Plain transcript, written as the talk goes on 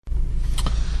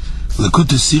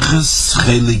Lekutei Sichos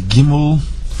Chelik Gimel,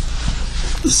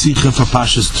 Sicha for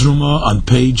Pashas Truma on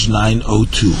page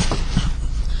 902.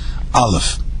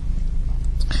 Aleph.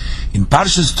 In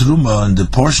Parshas Truma, in the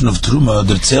portion of Truma,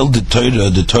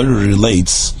 the Torah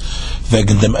relates,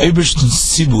 wegen dem Ebersten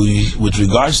Sibui, with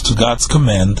regards to God's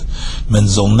command, men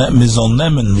soll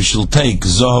nehmen, we shall take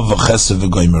Zohav v'chesed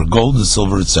v'goymer, gold and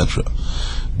silver, etc.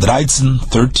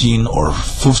 13 or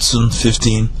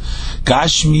 15,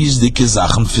 Gashmis dike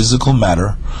Sachen, physical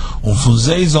matter, und von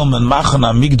sie soll man machen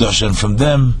am Mikdash, and from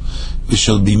them we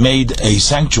shall be made a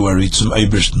sanctuary zum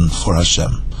Ebersten for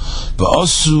Hashem.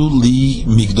 V'osu li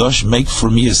Mikdash, make for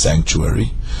me a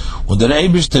sanctuary. Und der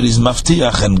Eberster is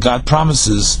maftiach, and God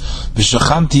promises,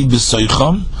 v'shachanti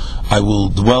b'soicham, I will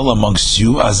dwell amongst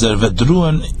you, as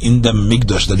vedruan in the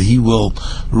Mikdash, that He will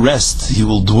rest, He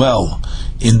will dwell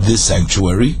in this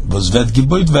sanctuary, was ved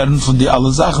geboit werden von die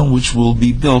alle Sachen which will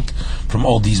be built from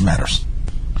all these matters.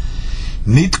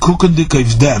 Nit kukendik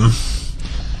of them,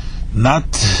 not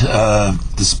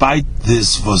despite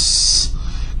this was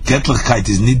Gettlichkeit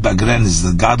is nicht begrenzt,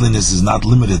 that godliness is not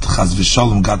limited, chas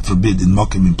v'shalom, God forbid, in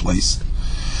mokim, in place.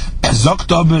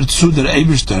 Zogt aber zu der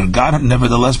Eberster, God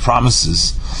nevertheless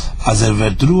promises, as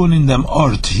verdruhen in dem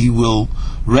Ort, He will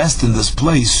rest in this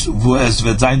place, wo es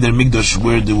wird sein der Mikdash,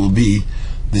 where there will be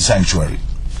the sanctuary.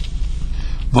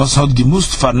 Was hat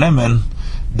gemusst vernehmen,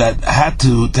 that had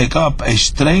to take up a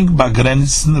streng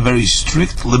begrenzten, very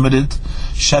strict, limited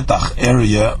shetach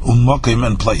area, mokim,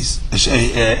 and place,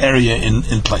 area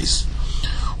in place.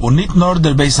 Und nicht nur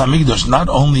der Beis HaMikdash, not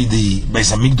only the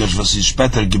Beis HaMikdash, was is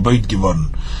später gebaut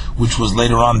geworden, which was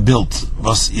later on built,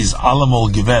 was is allemol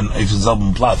given auf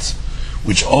demselben Platz,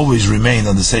 which always remained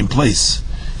on the same place,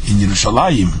 in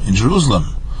Yerushalayim, in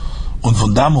Jerusalem. Und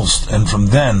von damals, and from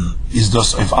then, is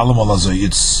das auf allemol also,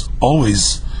 it's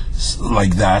always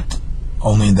like that,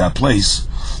 only in that place,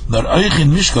 not euch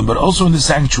in Mishkan, but also in the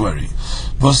sanctuary,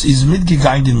 was is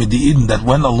mitgegangen mit die Eden, that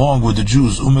went along with the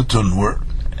Jews, Umetun, were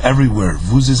everywhere,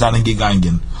 vuzis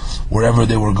angegangen, wherever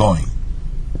they were going.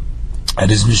 And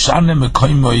his Mishane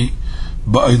mekoimoi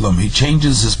ba'olam, he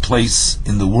changes his place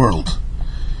in the world.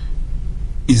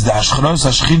 Is the Hashcharos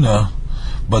Hashchina,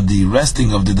 but the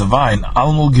resting of the divine,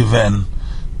 almol given,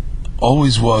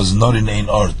 always was not in ein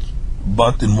ort,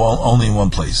 but only in one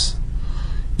place.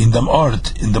 In dem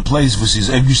Ort, in the place which is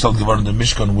aufgestellt geworden, the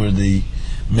Mishkan, where the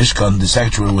Mishkan, the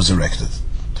sanctuary, was erected.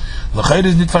 L'chayr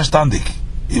is nicht verstandig.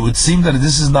 It would seem that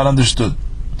this is not understood.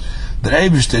 Der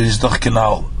Eberster is doch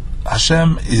genau.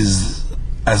 Hashem is,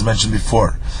 as mentioned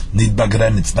before, nicht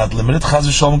begrenzt, it's not limited. Chaz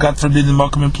v'sholom, God forbid, in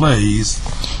mokum, in place.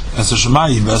 As a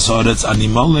Shemayim, v'asoretz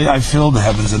animole, I fill the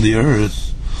heavens and the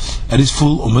earth. And He's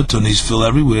full umetun, He's full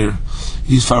everywhere.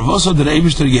 He's farvoso der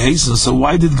Eberster geheißen. So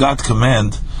why did God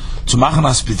command to machen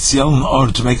a speziellen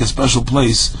Ort, to make a special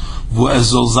place, wo es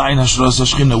soll sein Hashcharos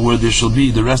Hashchina, where there shall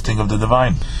be the resting of the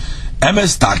divine?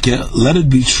 Emes take, let it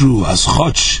be true, as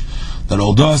choch, that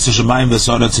although as Shemayim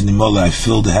v'asoretz animole, I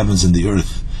fill the heavens and the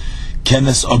earth,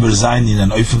 kenes aber sein in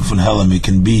an Öfen von Helem, it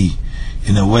can be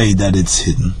in a way that it's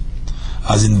hidden.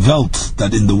 As in Welt,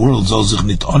 that in the world soll sich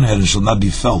nicht anhören, shall not be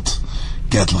felt,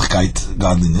 Gettlichkeit,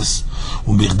 godliness.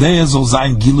 Und bichdei soll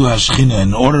sein Gilu Hashchina,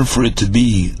 in order for it to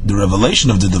be the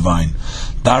revelation of the divine,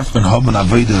 darf man haben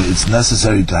Avodah, it's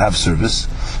necessary to have service.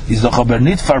 Ist doch aber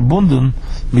nicht verbunden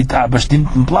mit a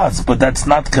bestimmten Platz, but that's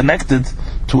not connected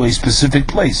to a specific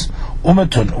place.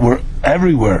 Umetun, we're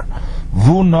everywhere.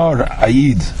 Vu nor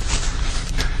Ayid,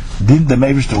 din the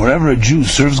Meibishter, wherever a Jew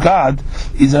serves God,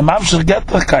 is a Mamshech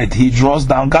Gettlichkeit, he draws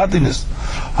down godliness.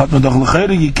 Hat man doch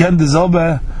l'chayre gekend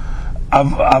dieselbe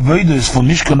Avodas for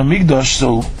Mishkan and Mikdash,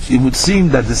 so it would seem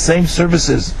that the same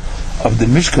services of the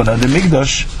Mishkan and the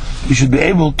Mikdash we should be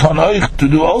able to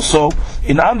do also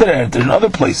in other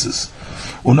places.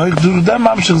 Und euch durch dem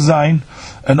Mamshech sein,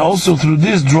 and also through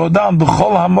this draw down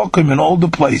b'chol hamokim, in all the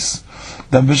place.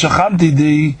 Then v'shachanti,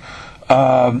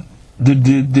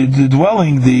 the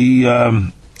dwelling,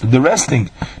 the resting,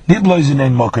 nit bloß in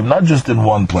ein mokim, not just in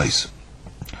one place.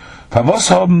 Favos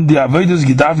haben die Avodas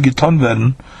gedarf getan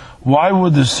werden. Why were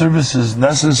the services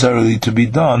necessarily to be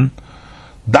done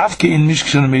Davke in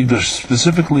Mishkan and Mikdash,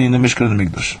 specifically in the Mishkan and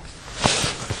Mikdash?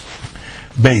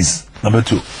 Beis, number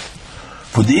 2.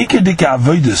 For the Ikerdike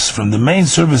Avodas, from the main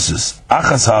services,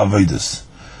 Achas HaAvodas,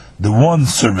 the one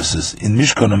services in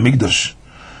Mishkan and Mikdash,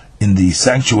 in the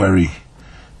sanctuary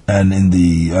and in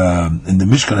the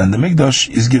Mishkan and the Mikdash,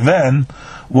 is given,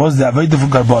 was the Avodah for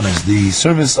Karbonis, the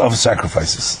service of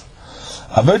sacrifices.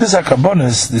 Avodas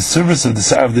HaKarbonis, the service of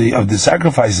the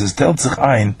sacrifices, telt sich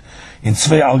ein in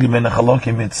zwei allgemeine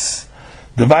halakim. It's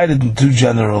divided in two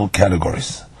general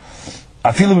categories.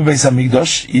 Afilu beBeis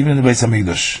HaMikdash, even in the Beis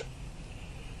HaMikdash,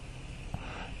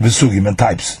 Vesugim, and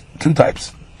types. 2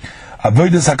 types.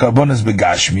 Avodas HaKarbonos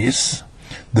Begashmis,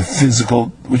 the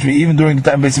physical, which means even during the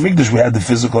time of Beis Hamikdash, we had the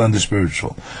physical and the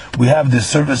spiritual. We have the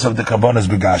service of the Karbonos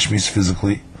Begashmis,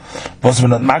 physically.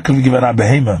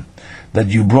 That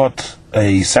you brought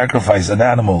a sacrifice, an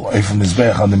animal, from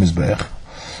Mizbeach on the Mizbeach.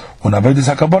 And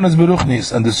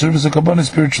the service of Karbonos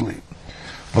spiritually.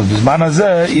 But Bizman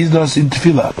Hazeh is those in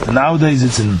Tefillah. Nowadays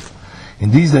it's in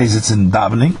these days it's in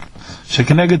davening.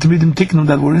 Shekeneged Tamidim Tiknum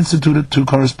that were instituted to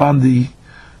correspond the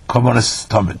Karbonos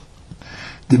Tamid.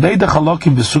 The Beida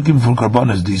Chalokim Besukim from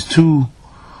Karbonos, these 2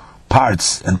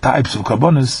 parts and types of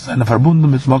Karbonos, and verbunden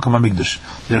mit Mokum HaMikdash.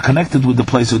 They're connected with the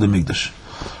place of the Mikdash.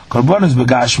 Karbonos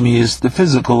Begashmi is the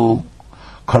physical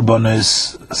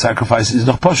Karbonos sacrifice is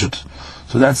doch Poshut.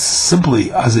 So that's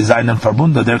simply as a Zayin and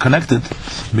Farbunda, they're connected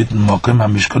mit Mokum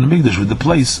HaMishkan HaMikdash, with the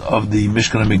place of the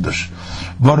Mishkan HaMikdash.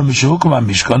 Varum Mishahukum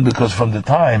HaMishkan, because from the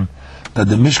time that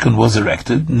the Mishkan was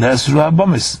erected, Nesru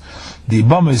HaBamis, the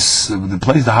Bamis, the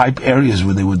place, the high areas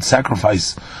where they would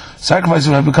sacrifice would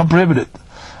have become prohibited.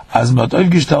 As Mat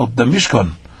Oivgestellt, the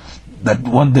Mishkan, that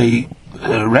one day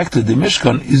erected the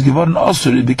Mishkan, is given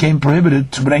also, it became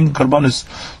prohibited to bring Karbonos,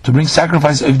 to bring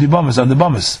sacrifice of the Bamis, on the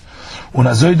Bamis.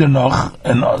 And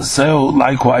so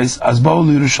likewise, as Baal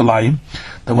Yerushalayim,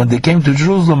 that when they came to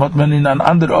Jerusalem, in an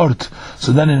under ort,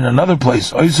 so then in another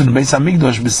place, also in Beis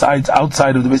Hamikdash, besides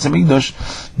outside of the Beis Hamikdash,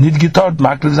 nid gitort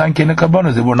maklev zayin kene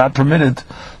karbonos, they were not permitted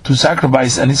to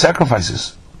sacrifice any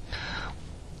sacrifices.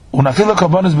 Unafila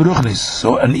karbonos beruchnis.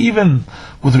 So, and even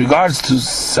with regards to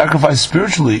sacrifice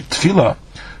spiritually, tefillah,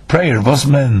 prayer, was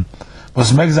meg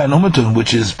zayin umetun,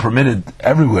 which is permitted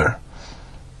everywhere.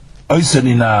 Also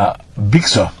in a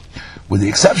biksa, with the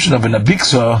exception of in a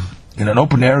biksa, in an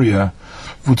open area,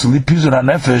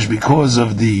 because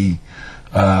of the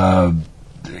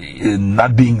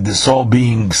not being, the soul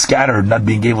being scattered, not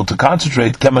being able to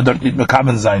concentrate,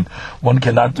 one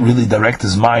cannot really direct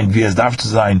his mind via that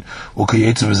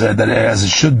as it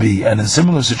should be, and in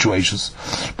similar situations.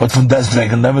 But from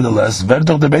deswegen, nevertheless, the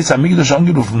Beis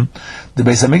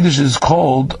Hamikdash is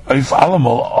called Oif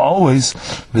Alamol, always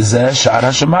Sha'ar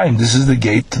HaShamayim. This is the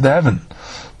gate to the heaven.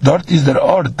 Dort is der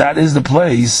Ort, that is the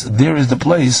place, there is the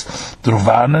place, through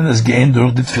Varnen is gained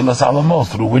through the Tfilas Alamo,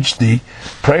 through which the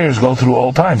prayers go through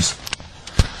all times.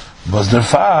 Was der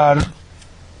far,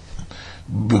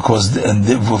 because, and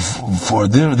therefore,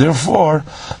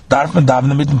 darf man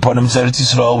davenen mit dem Ponim Eretz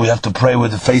Yisrael, we have to pray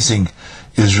with facing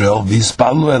Israel,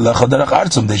 V'ispalu elecha derech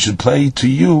artzum, they should pray to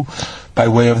you by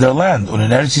way of their land. And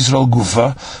in Eretz Yisrael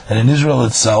Gufa, and in Israel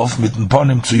itself, mit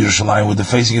Ponim to Yerushalayim, with the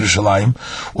facing Yerushalayim,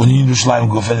 and in Yerushalayim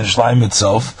Gufa, and Yerushalayim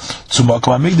itself, zu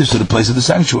Mokum HaMikdash, to the place of the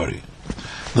sanctuary.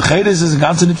 The Cheres is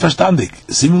ganz nicht verstandig.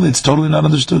 Seemingly it's totally not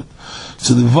understood.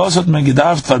 So the Vos hat man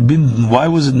gedacht verbinden, why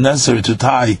was it necessary to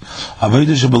tie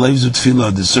Avodah Shebelev zu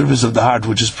Tefillah, the service of the heart,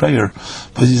 which is prayer,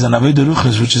 but it's an Avodah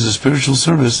Ruchnis, which is a spiritual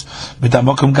service, mit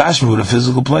Mokum Gashmi, with a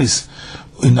physical place.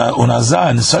 In Azah,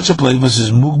 in such a place, which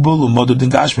is Mugbul Umodud in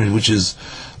Gashmi, which is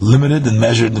limited and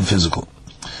measured and physical.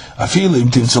 Even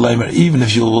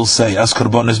if you will say, as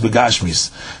Karbonos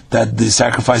Begashmis, that the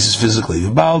sacrifice is physically,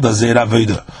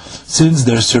 since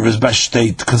their service by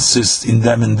state consists in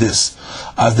them in this,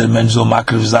 as their mental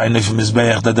makriv zayin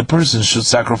that the person should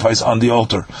sacrifice on the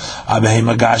altar,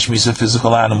 abehema gashmis, a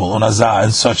physical animal, unazah,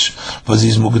 and such,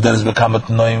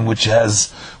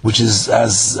 which is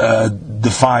as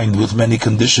defined with many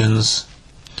conditions.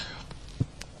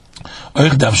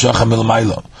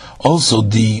 Also,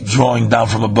 the drawing down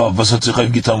from above,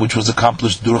 which was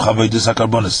accomplished through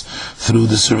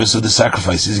the service of the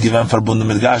sacrifice, is given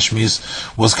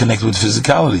was connected with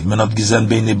physicality.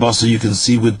 So you can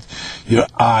see with your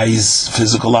eyes,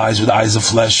 physical eyes, with eyes of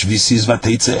flesh, as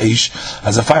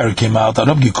a fire came out, a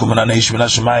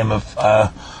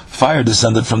fire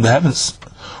descended from the heavens,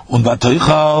 and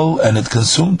it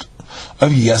consumed.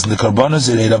 Yes, the karbonos,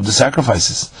 it ate up the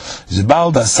sacrifices.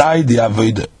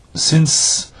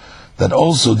 Since that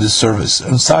also this service,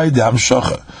 inside the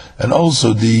Hamshocha, and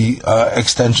also the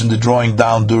extension, the drawing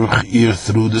down through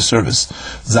the service,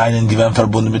 Zayin given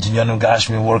verbunden mit Inyanim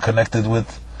Gashmi, were connected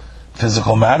with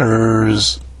physical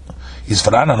matters. Is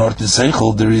Farana Nort in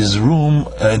Seichel, there is room,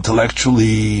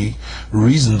 intellectually,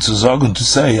 reason to Zogun to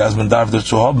say, as man darf der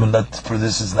zu haben, that for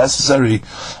this is necessary,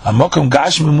 a Mokum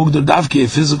Gashmi Mugdar Davki, a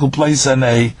physical place and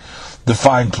a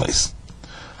defined place.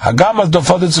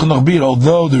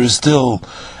 Although there is still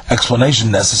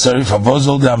explanation necessary.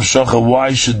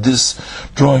 Why should this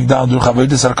drawing down through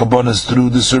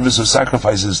the service of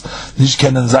sacrifices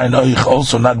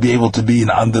also not be able to be in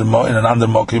an under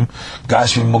mokim,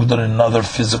 gashmi mugdar, in another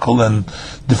physical and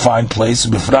defined place?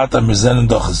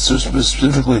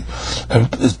 Specifically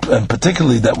and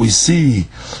particularly that we see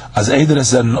as Eider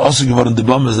said and also given the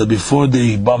Bamas that before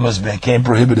the Bamas became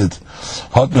prohibited,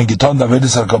 so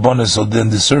then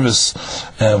the service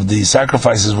of the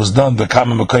sacrifices was done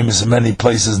in many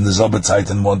places in the Zobetzeit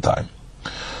in one time.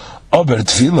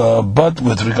 But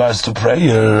with regards to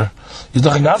prayer,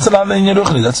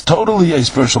 that's totally a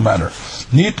spiritual matter.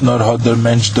 Not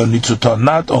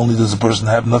only does a person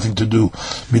have nothing to do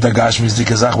with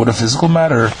a physical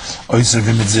matter,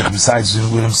 besides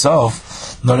doing with himself,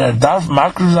 but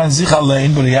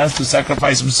he has to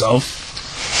sacrifice himself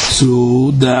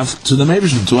to the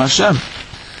Meibishim, to Hashem.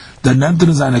 The Nemten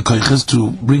is eine Koiches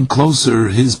to bring closer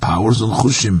his powers and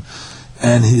chushim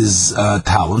and his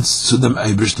talents to the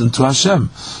Meibishim, to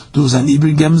Hashem. Du sein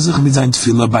Ibrigem sich mit sein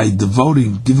Tefillah by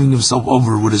devoting, giving himself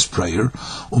over with his prayer,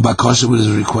 and by kosher with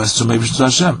his request to Meibishim, to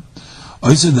Hashem.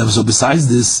 So besides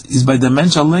this, is by the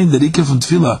Mensch allein, the Rike from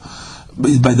Tefillah,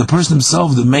 by the person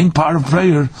himself, the main part of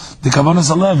prayer, the Kavanas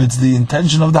Alev, it's the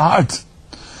intention of the heart.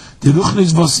 The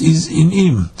Ruchnis was is in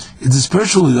him. It's the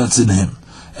spirituality that's in him.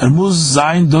 Muss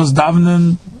sein dos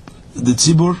davenen the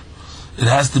tzibur. It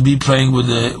has to be praying with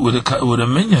a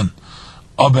minion.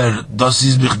 Aber das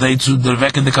is bichdei zu der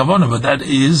Wecken de Kavana. But that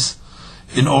is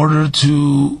in order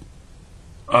to.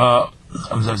 Muss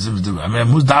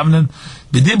davenen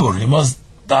b'dibur. He must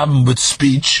daven with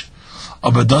speech.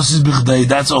 Aber das is bichdei.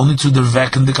 That's only to der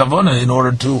Wecken de Kavana in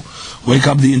order to wake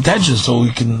up the intention, so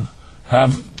we can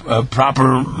have a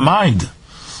proper mind.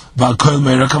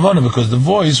 Because the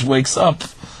voice wakes up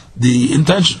the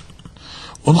intention.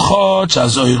 All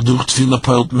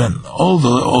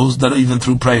those that even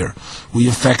through prayer we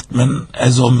affect men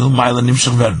as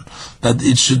that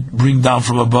it should bring down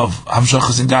from above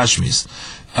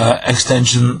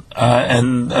extension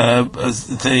and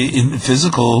in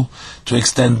physical to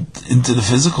extend into the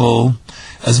physical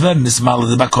as well.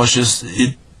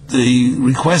 The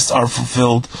requests are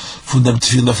fulfilled from them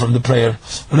tefillah, from the prayer.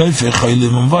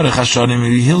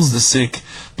 He heals the sick,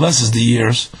 blesses the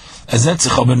ears.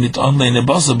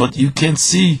 But you can't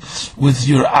see with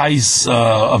your eyes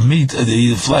of meat,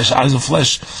 the flesh, eyes of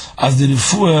flesh, as the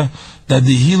refuah, that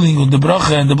the healing of the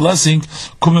bracha and the blessing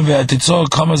come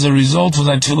as a result from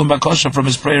tefillah from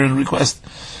his prayer and request.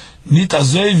 Nit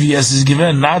azoiv, yes, is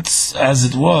given not as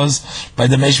it was by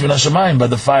the Meish Ben Hashemayim, by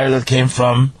the fire that came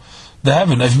from the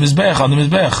heaven, on the Mizbech.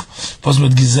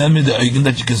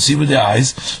 That you can see with the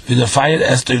eyes, with the fire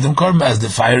as the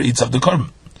fire eats up the korban.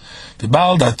 The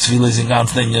Baal that tefillah is in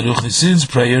Ganzen, since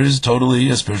prayer is totally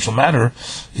a spiritual matter,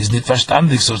 is nicht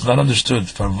verstandig, so it's not understood.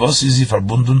 For was is sie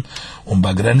verbunden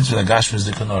begrenzt mit der Gashmis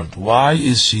de Kanord? Why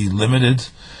is she limited?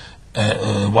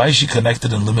 Why is she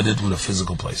connected and limited with a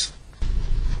physical place?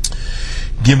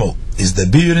 Gimel is the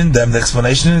beer in them. The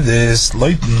explanation is this: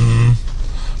 Leuten.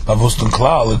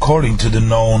 According to the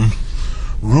known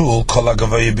rule,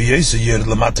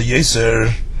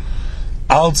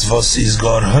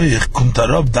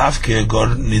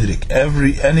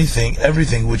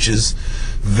 everything which is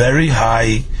very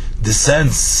high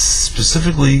descends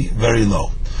specifically very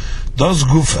low.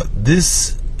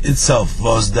 This itself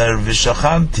was der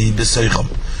v'shachanti b'seicham,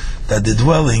 that the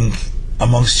dwelling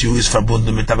amongst you is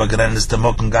verbunden mit abagrenes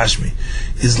demokon gashmi,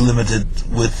 is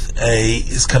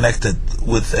connected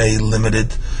with a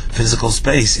limited physical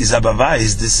space. Is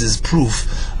abavais, this is proof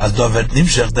as dovet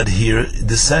nimshach, that here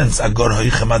descends agor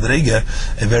hoiche madrege,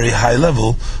 a very high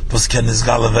level, was ken is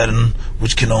galavern,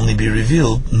 which can only be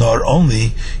revealed nor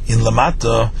only in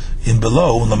lamata, in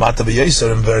below, in lamata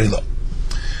b'yoser, and very low.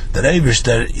 The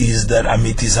Eibishter is der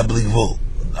amitis habligvul.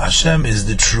 Hashem is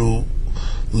the true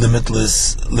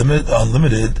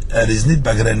unlimited,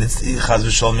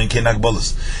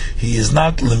 he is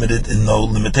not limited in no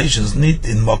limitations, nit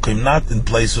in mokim, not in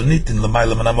place, or nit in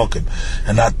l'mayla mana mokim,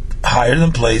 and not higher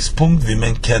than place. Punkt wie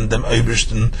men ken dem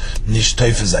Eibishten nicht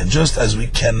teufe sein, just as we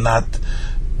cannot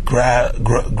grab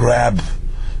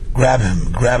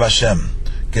Hashem,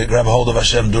 grab hold of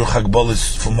Hashem durch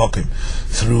hagbolis from mokim,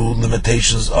 through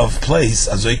limitations of place.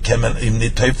 As you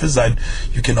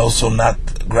can also not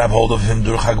grab hold of him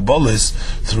durch hagbolis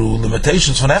through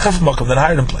limitations from mokim, than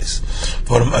higher than place.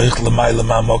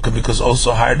 Because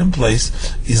also higher than place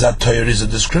is a Torah, is a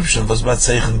description which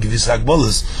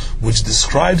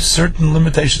describes certain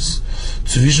limitations.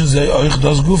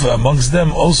 Amongst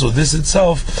them also this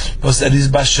itself was that is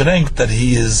basherenk, that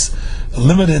he is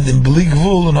limited in bli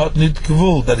gvul and not nit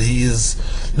gvul, that he is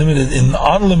limited in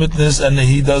unlimitedness and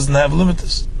he doesn't have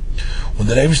limitedness. When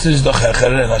the Eibishter is doch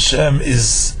hecher and Hashem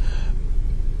is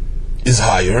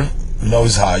higher,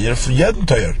 is higher for jeden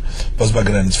teuer, was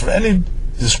begrenzt for any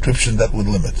description that would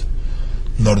limit.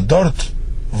 Nor dort,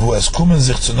 wo es kommen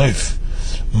sich zu neuf,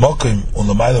 mokim und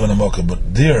l'mayla v'na mokim,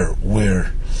 but there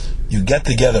where you get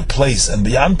together place and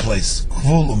beyond place,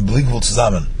 gvul und bli gvul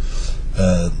zusammen,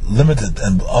 limited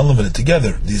and unlimited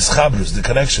together, the ischabrus, the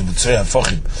connection with zwei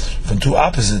hafochim, from two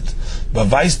opposite,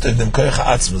 beweist of dem koich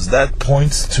ha'atzmus, that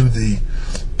points to the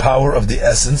power of the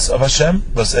essence of Hashem,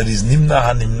 was is nimna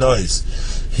hanimnois,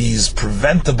 he is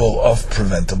preventable of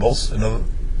preventables,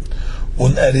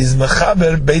 und is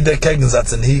mechaber beide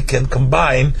Gegensatz, and he can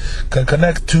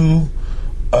connect two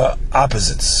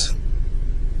opposites.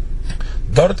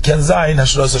 Dort can sein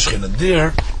hashros hashchina,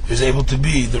 there is able to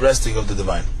be the resting of the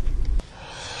divine.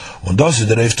 Und das ist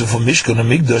der Reifte vom Mishkan und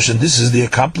Mikdash, and this is the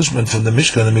accomplishment from the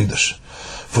Mishkan and Mikdash.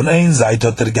 Von ein Seite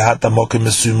hat gehad am Mokim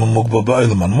Mesuyim und Mugba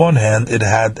Ba'olam. On one hand, it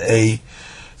had a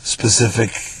specific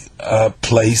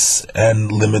place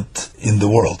and limit in the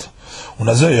world. Und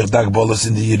also Dagbolas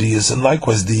in the Yiriyas, and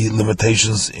likewise the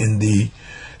limitations in the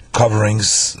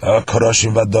coverings,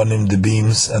 Koroshim Vadonim, the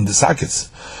beams and the sockets.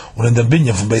 Und in the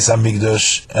Binyan from Beis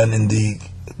HaMikdash, and in the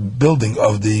building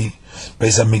of the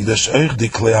Beis HaMikdash, Euch die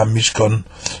Klei HaMishkan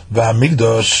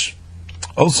VaHaMikdash,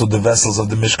 also the vessels of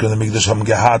the Mishkan and the Mikdash haben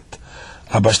gehad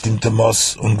Abashtim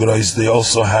Temos und Grois, they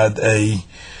also had a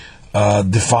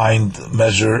defined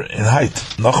measure in height.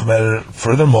 Noch mehr,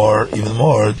 furthermore, even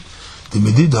more, the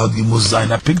Medida hat gemusst sein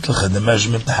apikliche, the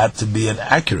measurement had to be an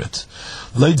accurate.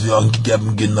 Leut wie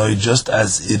angegeben genau, just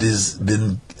as it has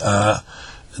been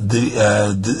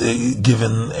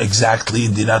given exactly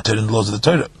in the natural laws of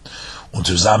the Torah. Und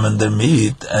zusammen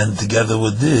damit, and together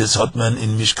with this, hat man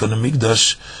in Mishkan and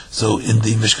Mikdash, so in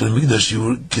the Mishkan and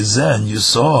Mikdash, you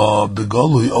saw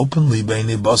begolui openly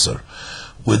beini basar,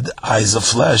 with eyes of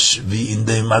flesh, wie in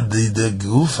the Madide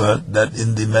Gufa, that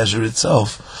in the measure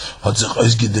itself, hat sich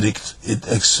ausgedrückt, it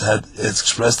had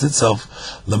expressed itself,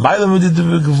 l'mayla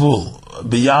Madide Gvul,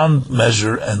 beyond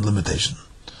measure and limitation.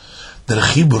 Der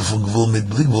Chibur von Gvul mit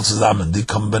Bli Gvul zusammen, the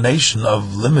combination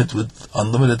of limit with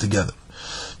unlimited together.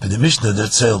 But the Mishnah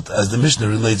erzählt, as the Mishnah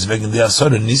relates, wegen der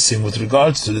Asara Nisim, with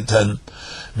regards to the 10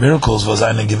 miracles, was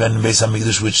eine given in Beis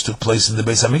HaMikdash, which took place in the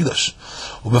Beis HaMikdash.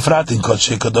 Ubefrat in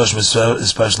Kodshei Kadosh,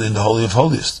 especially in the Holy of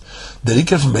Holiest. The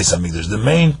Rikar from Beis HaMikdash, the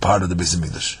main part of the Beis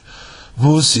HaMikdash.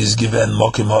 Vus is given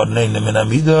Mokim Hornein Min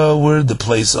Amida, where the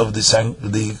place of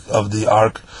the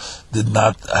ark did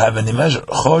not have any measure.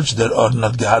 Choj der Or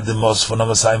not gehad the most von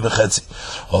Amasayim v'chetzi.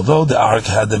 Although the ark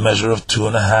had a measure of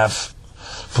 2.5,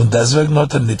 von deswegen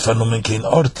not nit vernommen kein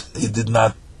Ort. It did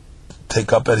not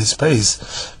take up any space.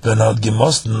 When not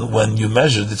gemosten, when you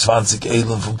measure the 20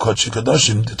 Elon from Kodesh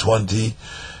Kadoshim, the 20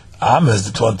 Ames,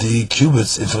 the 20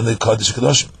 cubits from the Kodesh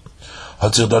Kadoshim.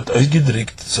 Hat sich dort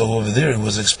ausgedrückt, so over there it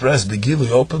was expressed,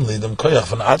 begilui openly, dem Koyach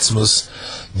von Atzmus,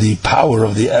 the power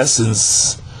of the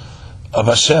essence of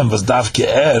Hashem was Davke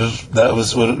that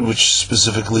was which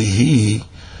specifically he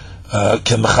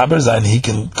can mechaber sein, he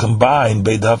can combine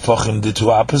beida hafachim, the two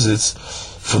opposites,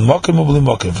 from mokim ubli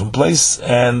mokim, from place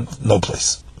and no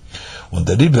place. Und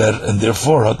der Riber, and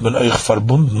therefore hat man euch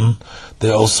verbunden, they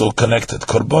also connected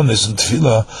korbanis and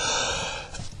tefillah,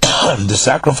 the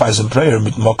sacrifice and prayer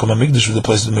mit mokim hamikdash, with the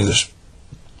place of the mikdash.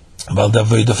 Weil der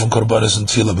Veda von korbanis and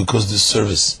tefillah, because the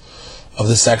service of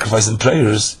the sacrifice and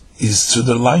prayers is to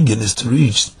their langen, is to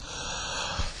reach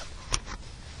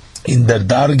in der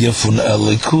Darge von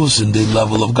Elikus, in the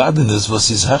level of godliness,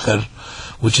 was is Hecher,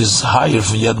 which is higher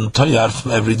from jeden Toyar,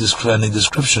 from every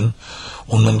description,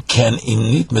 und man kann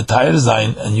ihm nicht mit Toyar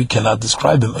sein, and you cannot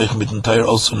describe him, euch mit dem Toyar,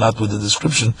 also not with the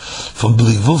description, from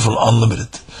Bli Gvul, from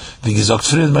unlimited. Wie gesagt,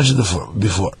 früher mentioned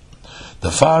before. The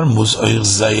farm muss euch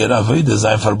Zayir Aveda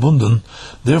sein verbunden,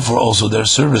 therefore also their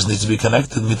service needs to be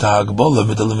connected mit der Hagbola,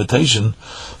 with the limitation,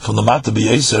 from the Mata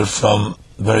B'Yeser, from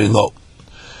very low.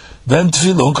 When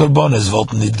Tefillah and Korbanos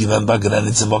wollten nicht given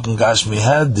begrenzt im Mokken Gashmi,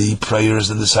 had the prayers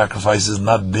and the sacrifices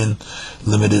not been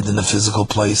limited in a physical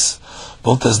place,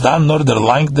 but as dan nor der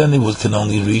length, then it can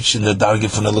only reach in the Darge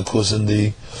von Elikus, in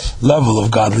the level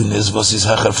of godliness, was his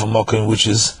Hecher from Mokken, which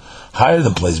is higher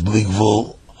than place, Bli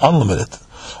Gvul, unlimited.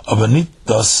 Aber nicht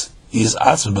das is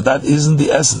Atzmus, but that isn't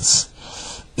the essence.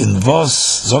 In was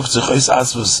sagt sich euch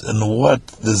Atzmus, in what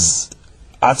does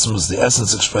Atzmus, the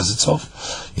essence, express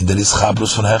itself? In der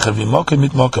Ischabrus von Hecher wie Mokem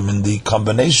mit Mokem, in the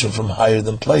combination from higher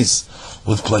than place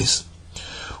with place.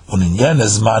 Und in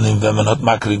jenes Manim, wenn man hat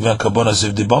makrig, wenn Karbonas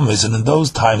if die Bombe ist, and in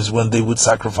those times when they would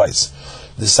sacrifice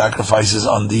the sacrifices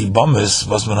on the Bamis,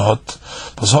 was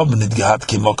haben nicht gehabt,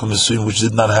 which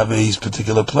did not have a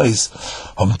particular place.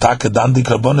 Dann die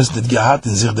Karbonis nicht gehabt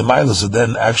in sich de Meile, so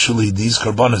then actually these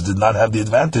Karbonis did not have the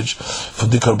advantage from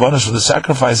the Karbonis for the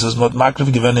sacrifices, not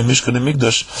makriv given in Mishkan and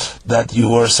Mikdash, that you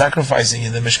were sacrificing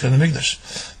in the Mishkan and Mikdash.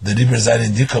 The Riber said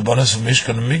in the Karbonis from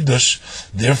Mishkan and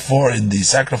Mikdash, therefore in the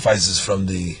sacrifices from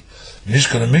the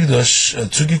Mishkan and Mikdash,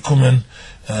 zugekumen,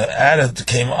 added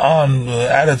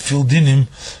fil dinim,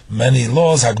 many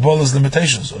laws, hakbolas,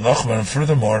 limitations. And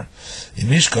furthermore, in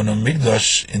Mishkan and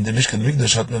Mikdash, in the Mishkan and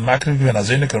Mikdash, hat men makriv given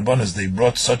azayne karbonis, they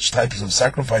brought such types of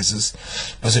sacrifices,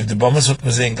 but if the Bamas hat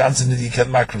man sehen, ganz nicht, you can't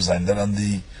makriv sein, that on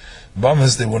the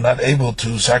Bamas, they were not able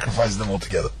to sacrifice them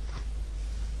altogether.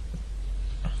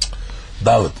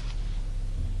 Dalit.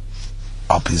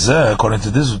 According to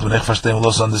this, what we verstehen, we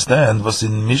also understand, was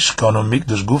in Mishkan and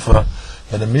Mikdash Gufa,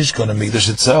 and the Mishkan and Mikdash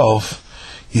itself,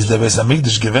 is the Beis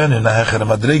HaMikdash given in a hecher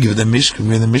madregi with the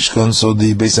Mishkan, so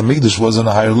the Beis HaMikdash was on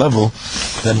a higher level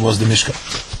than was the Mishkan.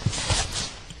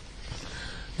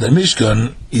 The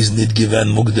Mishkan is nicht given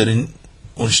mugdarin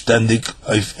unständig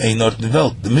auf ein Ort in der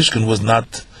Welt. The Mishkan was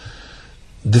not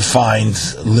defined,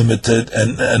 limited,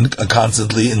 and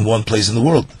constantly in one place in the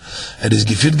world. It is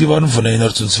geführt geworden von ein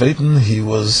Ort zum Zweiten. He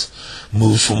was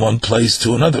moved from one place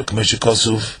to another.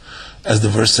 As the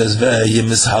verse says,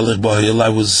 I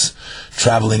was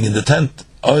traveling in the tent.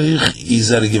 Euch is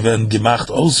given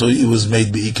gemacht. Also, it was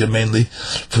made beikar mainly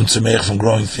from tzemech, from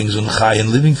growing things, and chai, and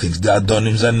living things. The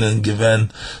adonim zijn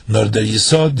given nor der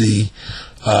yisod, the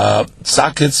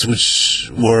sockets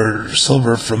which were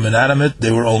silver from inanimate,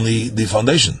 they were only the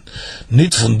foundation.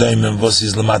 Nit von daimem was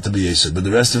is lamata b'yesod, but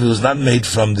the rest of it was not made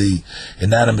from the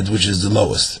inanimate, which is the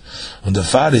lowest. And the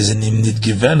far is in him nit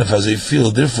given, if as I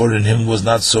feel, therefore in him was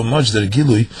not so much the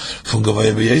gilui from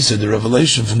gavaya b'yesod, the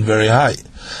revelation from very high.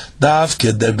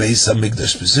 Davke der Beis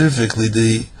HaMikdash, specifically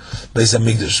the Beis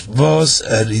HaMikdash, was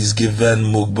is given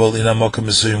mugbal in a mokum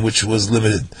mesuyim, which was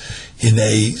limited in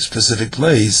a specific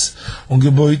place.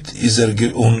 Ungeboit is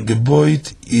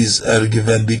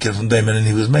given bikar from Daimon, and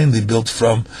he was mainly built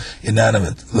from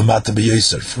inanimate. Lamata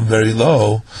b'yoser, from very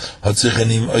low. Hat sich in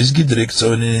him oisgidrikt,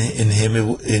 so in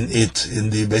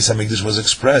the Beis HaMikdash was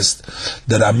expressed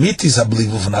that amitis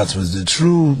hablivu von Atzmas, the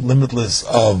true limitless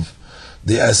of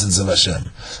the essence of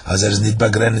Hashem. As is nicht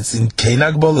begrenzt in kein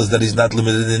Agbolas, that is not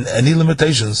limited in any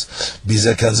limitations, bis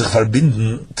kann sich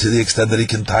verbinden to the extent that he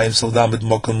can tie himself down with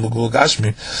Mokum Mugul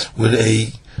Gashmi, with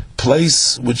a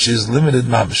place which is limited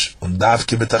mamish. Und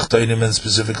davke betachtoinim, and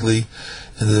specifically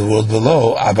in the world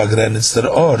below, abagrenzt der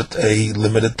Ort, a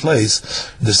limited place,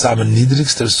 the samen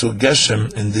niedrigster zu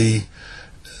Geshem, in the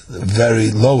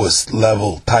very lowest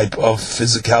level type of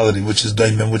physicality, which is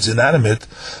doimim, which is inanimate,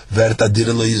 Vert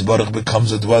Adirele Yisbarach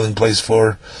becomes a dwelling place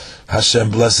for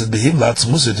Hashem, blessed be Him,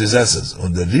 Latzmusut, His essence.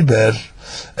 Und der Riber,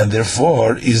 and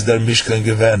therefore is their Mishkan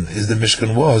given, is the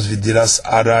Mishkan was, Vidiras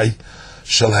Arai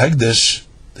Shel Hegdesh,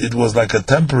 it was like a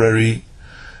temporary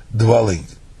dwelling,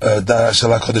 Shel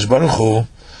HaKadosh Baruch Hu,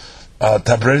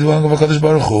 temporary dwelling of HaKadosh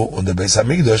Baruch Hu, and the Beis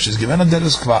HaMikdash is given on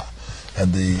Deres Kva.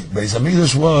 And the Beis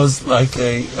HaMikdash was like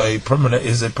a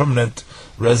permanent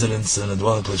residence and a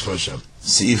dwelling place for Hashem.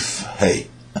 Sif Hey.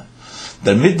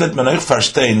 Damit wird man euch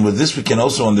verstehen, with this we can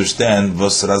also understand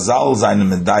was Razal seine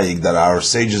Medayik, that our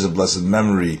sages of blessed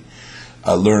memory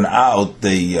learn out.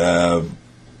 They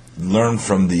learn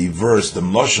from the verse, the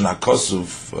Mloshen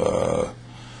HaKosuf,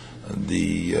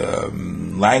 the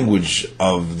language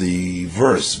of the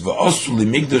verse. V'osu li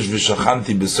mikdash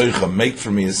v'shachanti b'soicha, make for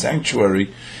me a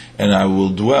sanctuary, and I will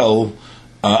dwell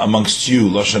amongst you,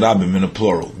 Lashon Rabim, in a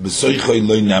plural. B'soicha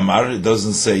loy namar, it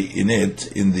doesn't say in it,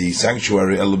 in the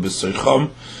sanctuary, elo b'soicham,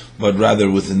 but rather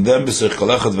within them, b'soich kol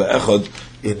echad v'echad,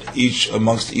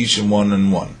 amongst each and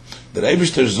one. The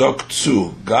Eibishter Zok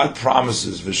Tzu, God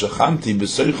promises, v'shachanti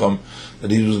b'soicham, that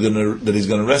he's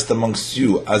going to rest amongst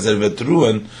you, azer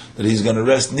vetruan, that he's going to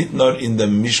rest nitnor in the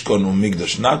Mishkan and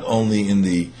Mikdash, not only in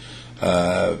the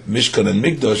Mishkan and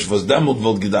Mikdash, was demut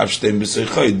vol gidav shtein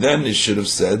b'soichai, then it should have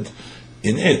said,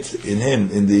 in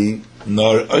him, in the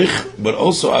nor oich, but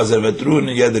also azer vetruan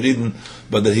in yederiden,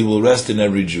 but that he will rest in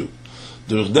every Jew.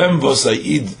 Durch dem was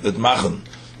Eid et machen,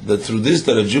 that through this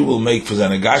that a Jew will make for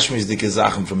seine Gashmis dike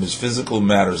Sachen from his physical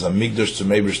matters, a Mikdash to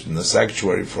Meibrish in the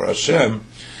sanctuary for Hashem,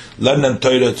 learn and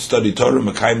Torah, to study Torah,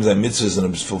 mekayim sein mitzvahs,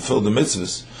 and fulfill the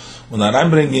mitzvahs, und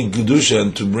reinbringen Kedusha,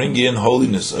 and to bring in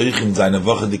holiness, euch in seine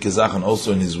Woche dike Sachen,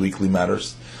 also in his weekly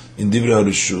matters, in Divrei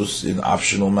HaRishus, in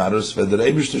optional matters, wenn der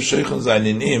Eibishter Sheichen sein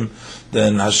in him,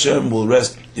 then Hashem will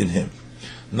rest in him.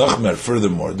 Noch mehr,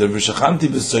 furthermore, der V'shachanti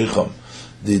b'soicham,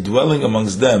 the dwelling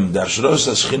amongst them, the Ashrosh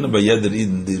HaShechina B'Yeder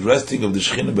Eden, the resting of the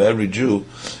Shechina by every Jew,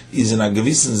 is in a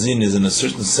gewissen Sinn, is in a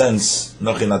certain sense,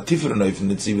 noch in a tiefer Neufen,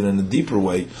 it's even in a deeper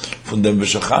way, from dem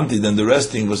V'Shachanti, than the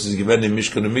resting was given in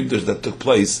Mishkan HaMikdash that took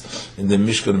place in the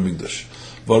Mishkan HaMikdash.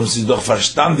 Warum ist es doch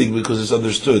verstandig? Because it's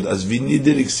understood, as wie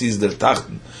niedrig sees der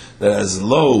Tachten, that as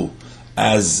low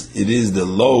as it is the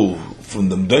low from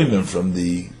the Doimim, from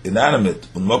the inanimate,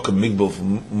 from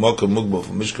Mishkan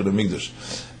HaMikdash,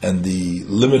 and the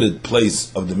limited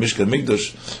place of the Mishkan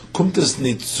HaMikdash, kommt es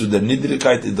nicht zu der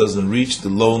Niedrigkeit, it doesn't reach the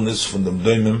lowness from the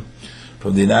Doimim,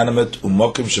 from the inanimate,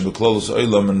 Mokim Shebeklolus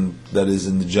Oilam, and that is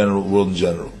in the general world in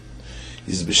general.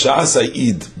 Is B'Sha'as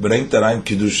Ha'id, bringt rein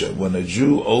Kedusha, when a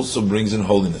Jew also brings in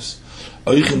holiness,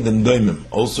 Oich in dem Doimim,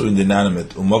 also in the inanimate,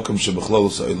 Mokim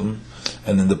Shebeklolus Oilam,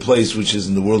 and in the place which is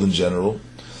in the world in general,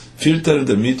 Filter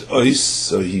the mit ois,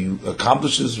 so he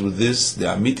accomplishes with this the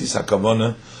amitis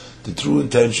hakavana, the true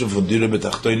intention from dire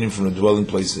betachtonim, from the dwelling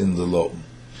place in the low.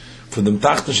 From the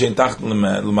tachten shein tachten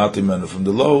lemati menu, from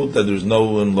the low that there is no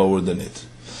one lower than it.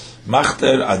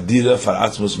 Machter adira far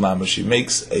atzmus mamash, he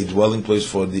makes a dwelling place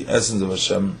for the essence of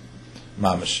Hashem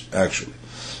mamash, actually.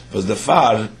 Because the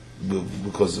far,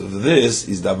 because of this,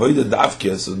 is the avodah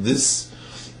davkia, so this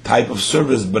type of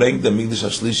service brings the Mikdash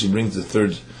HaShlishi, brings the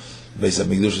third Beis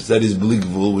HaMikdash, that is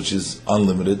Bligvul, which is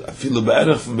unlimited. Afilu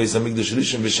be'erach from Beis HaMikdash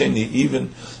Rishon v'Sheni,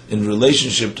 even in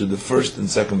relationship to the first and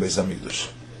second Beis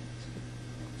HaMikdash.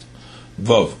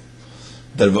 Vav.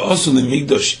 Der v'osu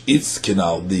l'Mikdash itz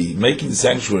kenal, the making the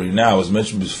sanctuary now, as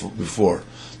mentioned before,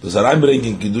 das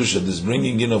hereinbringen Kedusha, this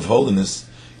bringing in of holiness,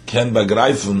 can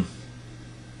begreifen,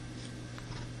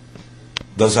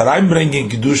 das hereinbringen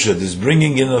Kedusha, this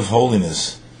bringing in of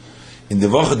holiness, in the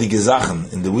wochendige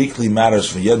Sachen, in the weekly matters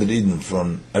from Yeder Eden,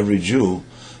 from every Jew,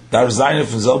 dar Zayin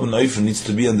from Zelben Neufen needs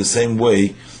to be in the same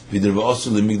way,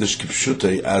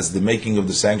 as the making of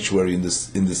the sanctuary in this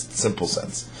simple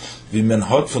sense. Vimen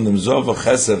hot from them Zov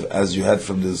Chesev, as you had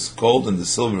from this gold and the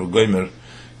silver Goimer,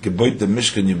 geboit the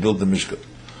Mishkan, you built the Mishkan.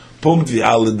 Punkt wie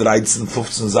alle 13,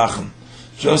 15 Sachen,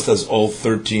 just as all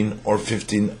 13 or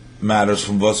 15 matters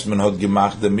from was man hat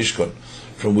gemacht the Mishkan,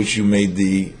 from which you made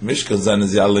the Mishkan, zane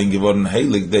sie alle geworden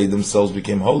heilig, they themselves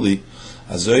became holy,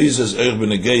 as is as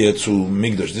benegeya to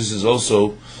Migdash. This is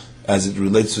also as it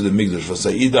relates to the Migdash.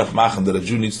 V'sa'idach machen, that a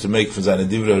Jew needs to make from seine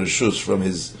divrei reshus, from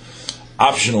his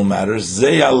optional matters,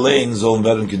 they allein sollen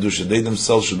werden kedusha, they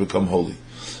themselves should become holy.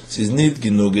 It is not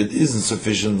genug, it isn't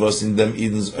sufficient, was in them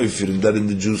Eden's oifirim, that in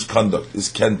the Jew's conduct is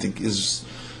kentik, is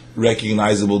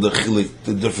recognizable, the chilik,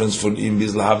 the difference from him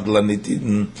is lahavdla nit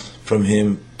Eden, from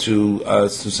him to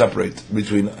separate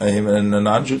between him and a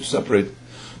non-Jew, to separate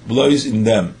blows in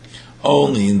them.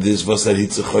 Only in this vasar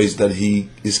hitzachois, that he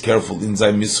is careful in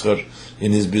zay mischar,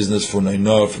 in his business for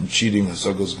nainor, from cheating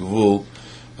hasagos gevul,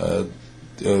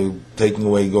 taking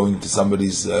away, going to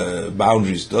somebody's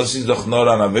boundaries. This is doch nor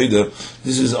an aveda.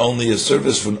 This is only a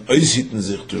service from oishiten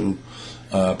sich to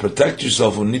protect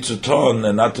yourself from nitzuton,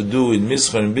 and not to do in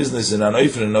mischar, in business, in an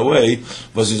oifen, in a way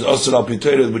was is osur al pi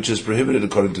Torah, which is prohibited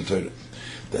according to Torah.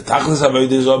 The tachlis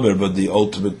avodah is over, but the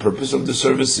ultimate purpose of the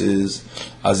service is,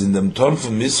 as in the ton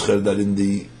from mischar, that in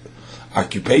the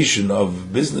occupation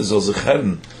of business or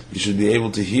zechern, you should be able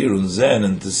to hear unzen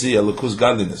and to see elokus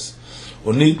godliness.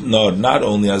 Or not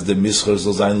only as the mischar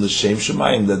soll sein l'shem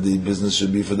shemayim, that the business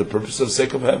should be for the purpose of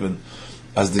sake of heaven,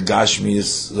 as the gashmi is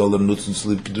soll nutzen zu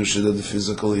lieb kedusha, that the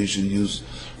physical he should use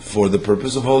for the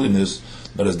purpose of holiness,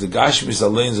 but as the gashmi is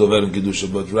allein soll werden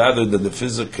kedusha, but rather that the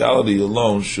physicality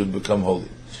alone should become holy.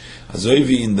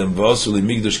 In them just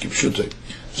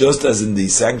as in the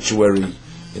sanctuary,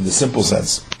 in the simple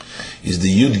sense, is the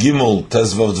Yud Gimel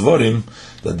Tezvav Dvorim,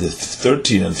 that the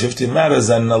 13 and 15 matters,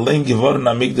 and Alein Givorn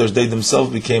Amigdash, they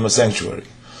themselves became a sanctuary.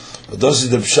 But this is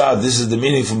the Pshat, this is the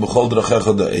meaning from B'chol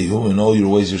Drachecha Da'ehu, in all your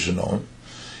ways you should know him.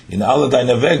 In alle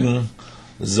deine Wegen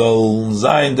soll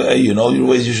sein Da'ehu, in all your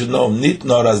ways you should know him, nicht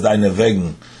nor as deine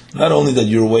Wegen. Not only that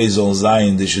your ways on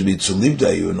Zion, they should be to live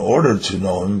dayu, in order to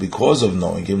know him, because of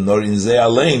knowing him, nor in ze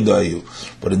alein dayu,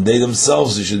 but in they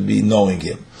themselves they should be knowing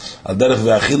him. Al derech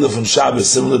ve'achila from Shabbos,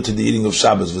 similar to the eating of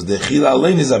Shabbos, was the achila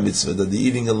alein is a mitzvah, that the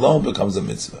eating alone becomes a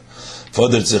mitzvah.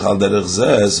 Further tzich al derech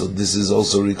zeh, so this is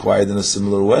also required in a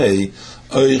similar way,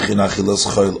 oich in achilas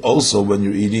choil, also when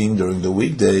you're eating during the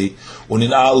weekday, un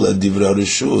in al divrei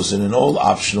reshus, and in all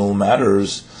optional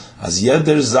matters, as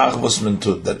yeder zach was men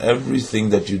tut, that everything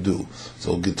that you do,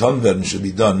 so getan werden should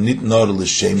be done, nit nor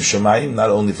l'shem shemayim, not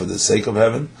only for the sake of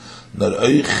heaven, nor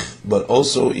oich, but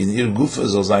also in ir gufa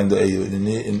zol zayin de'eyu,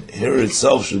 in here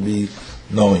itself should be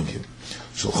knowing him.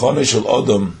 Shulchan shel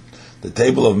Odom, the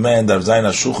table of man, dar zayin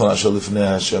hashulchan asher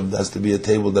lifnei Hashem, there has to be a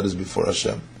table that is before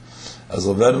Hashem. As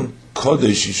Lavern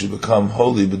Kodesh, he should become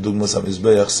holy, b'dugmas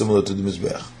ha-mizbeach, similar to the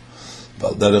Mizbeach.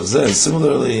 Val derech zeh,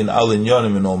 similarly in all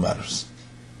inyanim in all matters.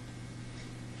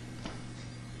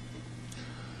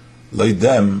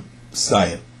 Leidem,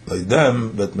 Sayin.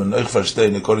 Leidem, but men euch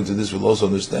verstehen, according to this, we'll also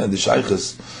understand the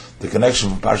Shaykhs, the connection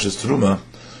from Parshas Truma,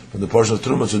 from the portion of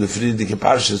Truma to the Friedike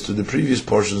Parshas, to the previous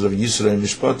portions of Yisrael and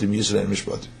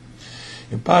Mishpatim.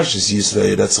 In Parshas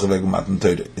Yisrael, that's Matan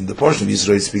Torah. In the portion of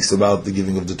Yisrael, it speaks about the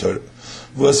giving of the Torah.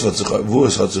 In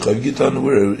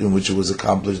which it was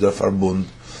accomplished, the Farbund,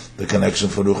 the connection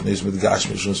for Ruchnis with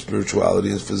Gashmish, from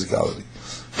spirituality and physicality.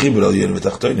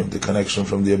 The connection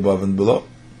from the above and below.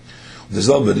 There's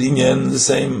the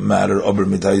same matter,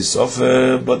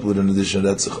 but with an addition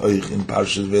that's in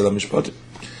Parshas Ve'ela Mishpatim.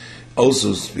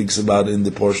 Also speaks about in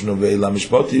the portion of Ve'ela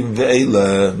Mishpatim,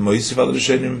 Ve'ela Moisif al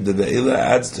Rishonim, the Ve'ela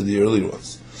adds to the earlier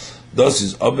ones. Das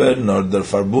is Ober, nor der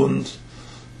Farbund.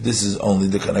 This is only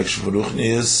the connection for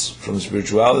Ruchnius, from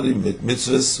spirituality, with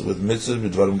mitzvahs, with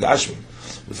Dvarim Gashmi,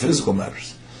 with physical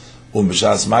matters.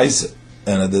 B'shas Maise.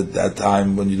 And at that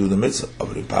time when you do the mitzvah,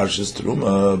 but in Parshas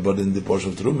Truma, but in the portion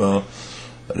of Truma,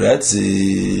 it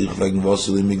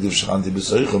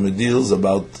deals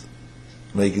about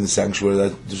making the sanctuary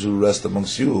that should rest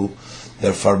amongst you.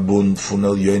 Therefore,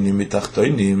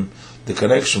 the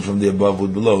connection from the above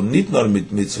with below, not mit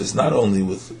mitzvahs, not only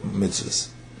with mitzvahs,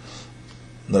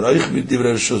 but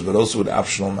also with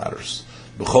optional matters.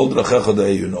 In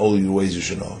all your ways you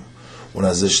should know him. When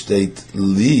as a state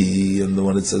li, and the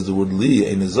one that says the word li,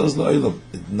 it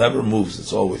never moves,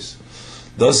 it's always.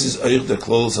 Thus is Eich the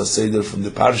close Haseder from the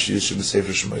Parshas should be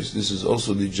Sefer Shmos. This is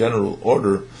also the general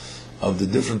order of the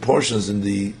different portions in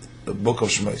the book of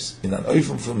Shmos. In an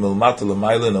Eifim from Milmata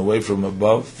Lamaila and away from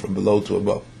above, from below to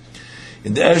above.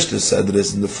 In the Erste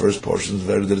Sederis, in the first portions,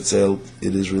 where it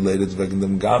is related to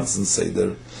dem ganzen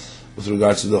Seder, with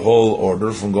regards to the whole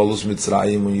order from Golus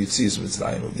Mitzrayim, when you see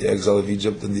Mitzrayim, of the exile of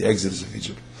Egypt and the exodus of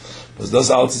Egypt. But das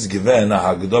alles is given,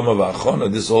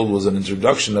 this all was an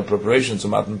introduction, a preparation to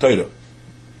Matan Torah,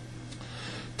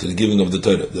 to the giving of the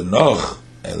Torah. The Noch,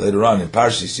 and later on in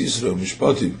Parshas Yisrael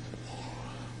Mishpatim,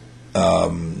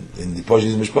 in the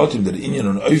Parshas Mishpatim, the Inyan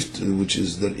on Oiftu, which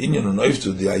is the Inyan on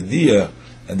Oiftu, the idea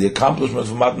and the accomplishment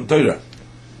of Matan Torah,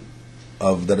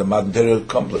 of that a Matan Torah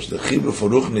accomplished. The Chibur for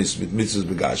Ruchnis with mitzvahs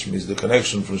begashmi is the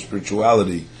connection from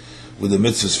spirituality with the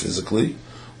mitzvahs physically.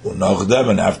 And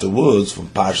afterwards, from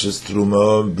Parshas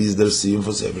Truma, Bizder Siyum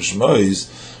for Sefer Shmois,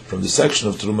 from the section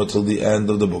of Truma till the end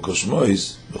of the book of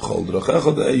Shmois, B'chol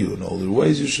Drachecha De'eyu, in all the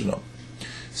ways you should know.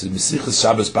 This is Mesichas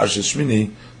Shabbos Parshas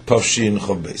Shmini, Tovshin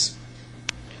Chav Beis.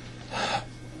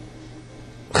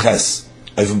 Ches.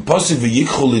 If impossible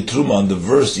yikhuli truma on the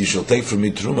verse, you shall take from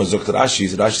me truma. Dr. Rashi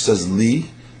says li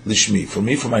lishmi, for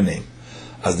me, for my name.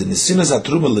 As the nesinas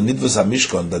hatruma lenidvas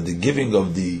hamishkan, that the giving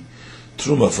of the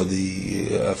truma for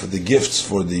the gifts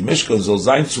for the mishkan zol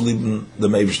zayin zu lieben the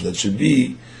meivish, that should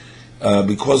be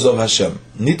because of Hashem.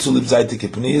 Nit zu lieb zayti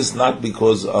kepnius, not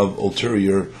because of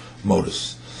ulterior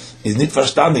motives. Is nit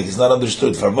verstandig, is not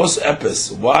understood. For vos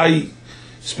epis, why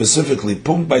specifically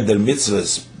punkt by der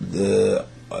mitzvahs,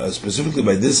 specifically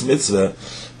by this mitzvah,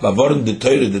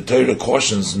 the Torah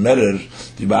cautions merer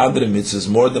die by andere mitzvahs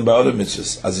more than by other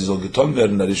mitzvahs, as he soll getan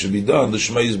werden, that it should be done, the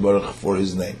Shema Yisbarach for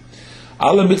his name.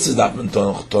 Alle mitzvahs darf man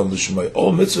getan, the Shema,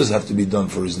 all mitzvahs have to be done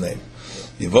for his name.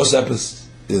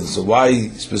 So why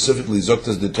specifically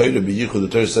Zoktas the Torah, the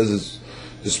Torah says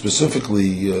it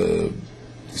specifically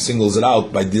singles it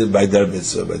out by their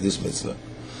mitzvah, by this mitzvah.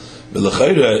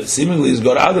 Seemingly is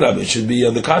God Adrab, it should be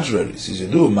on the contrary. Says you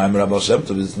do, Maimer Baal Shem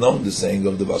Tov is known, the saying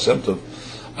of the Baal Shem Tov,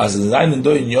 as the Zayin and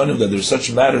Doin Yonim, that there are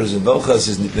such matters in Velchas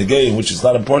is Nitnegei, which is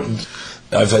not important.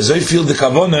 If I feel the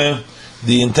Kavoneh,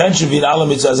 the intention being Allah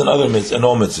mitzvahs and other mitzvahs, and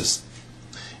all mitzvahs.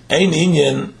 Ein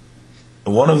Inyan,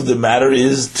 one of the matter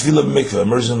is Tefillah b'mikveh,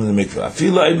 immersion in the mikveh.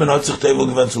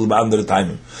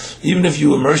 Even if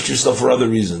you immerse yourself for other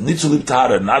reasons, nitzulib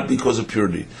tahara, not because of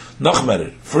purity.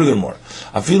 Nochmer, furthermore,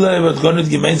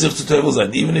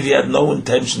 even if he had no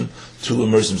intention to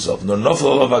immerse himself, nor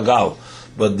nofel alav agal,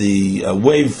 but the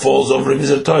wave falls over him,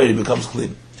 he becomes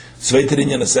clean. Zweiter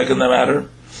Inyan, a second matter,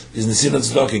 is Nesinat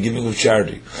Tzedakah, giving of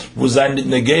charity. Was Zayin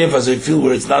Negeyev, as I feel,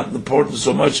 where it's not important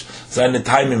so much, Zayin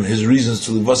Taimim, his reasons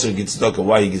to Livasar get Tzedakah,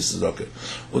 why he gives Tzedakah.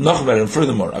 And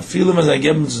furthermore, I feel him as I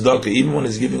give him Tzedakah, even when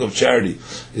he's giving of charity,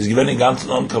 his giving Gamtan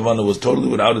on Kavanah was totally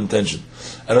without intention.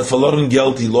 And at verloren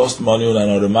Geld, he lost money, and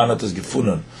a Romanat is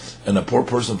gefunden, and a poor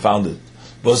person found it.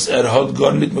 Was had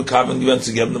gone mit mekaven given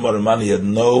to give them more money, he had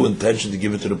no intention to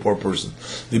give it to the poor person.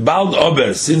 The bald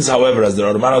ober, since however, as the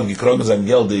Roman had gekrogen sein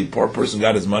Geld, the poor person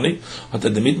got his money, had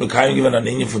the mit mekaven given an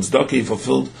inyan from tzedakah, he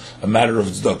fulfilled a matter of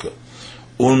tzedakah.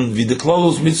 Und wie the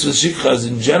Klolos mitzvah shikha is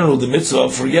in general the mitzvah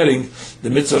of forgetting,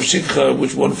 the mitzvah of shikha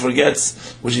which one forgets,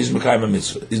 which is mekayim a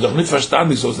mitzvah. Is doch nicht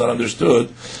verstanden, so it's not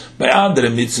understood. By other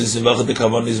mitzvahs in welche the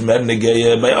kavan is mer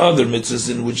negeya, by other mitzvahs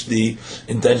in which the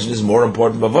intention is more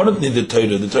important. But what need the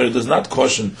Torah does not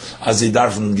caution as they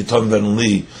darfen getan werden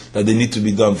li that they need to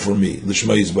be done for me,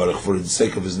 l'shma yisbarach, for the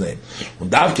sake of His name. Und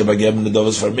davke by giving the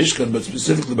dovas for Mishkan, but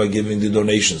specifically by giving the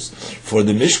donations for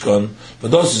the Mishkan.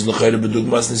 But das is l'chayre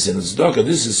bedugmas nisin tzedakah.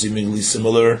 This is seemingly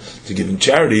similar to giving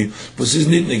charity, but this is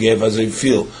not negev as I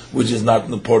feel, which is not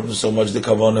important so much the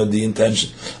kavanah, the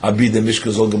intention. Abi the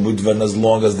Mishkan soll gebucht werden as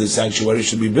long as the sanctuary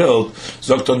should be built.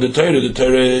 Zogt on the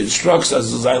Torah instructs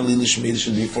as zayin li l'shmi,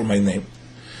 should be for my name.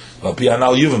 But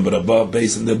above,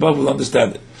 based on the above, we'll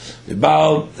understand it. The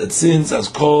Baal, that since as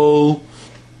kol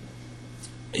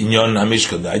inyon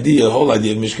hamishkan, the whole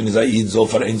idea of Mishkan is Ayid Zol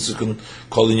Fareinzukun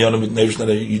kol inyon mit Nevish, that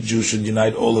a Jew should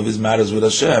unite all of his matters with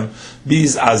Hashem.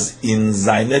 Bis as in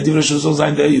Zayin Divrei Zol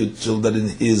Zayin Deyud, till that in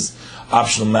his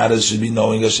optional matters should be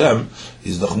knowing Hashem.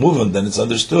 Is doch movement, then it's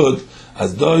understood.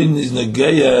 As doin is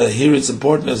negeya, here it's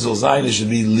important as Zol Zayin, it should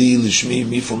be li lishmi,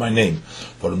 me for my name.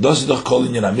 For das ist doch kol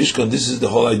inyon hamishkan. This is the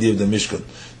whole idea of the Mishkan.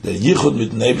 The yichud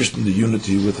mit Nevish, the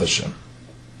unity with Hashem.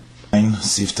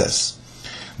 Siftes.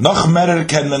 Noch merer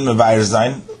can men mevayer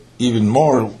sein, even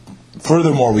more,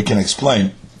 furthermore we can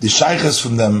explain, the shaykhs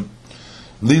from them,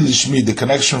 li lishmi, the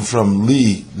connection from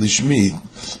li lishmi,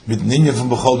 mit ninja from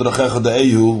b'chol drachecha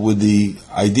de'ehu, with the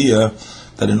idea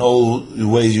that in all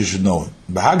ways you should know him.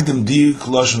 Behagdim di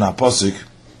koloshen haposik,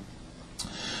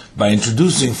 by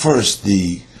introducing first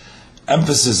the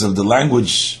emphasis of the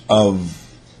language of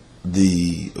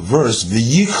the verse,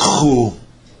 v'yichu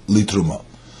litruma.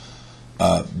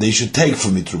 They should take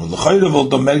from me truma.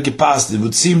 It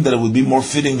would seem that it would be more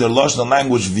fitting their lashon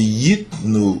language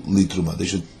v'yitnu litruma. They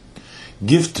should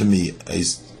give to me a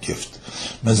gift.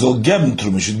 Man soll geben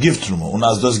truma. Should give truma. Und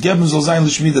as das geben soll sein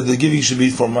lishmi, that the giving should be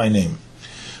for my name.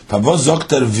 Pavos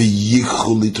zokter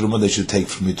v'yichu litruma. They should take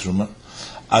from me truma.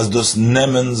 As das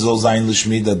nemen soll sein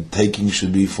lishmi, that taking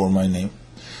should be for my name.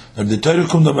 Now the Torah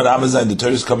the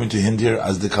Torah is coming to hint here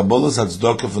as the Kabbalah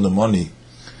tzedakah from the money,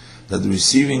 that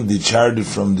receiving the charity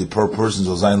from the poor persons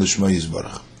of Zayin Lishma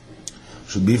Yisbarach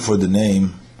should be for the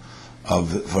name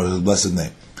for the blessed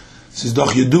name. Since doch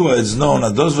Yedua, it's known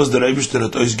that those was the Rebishter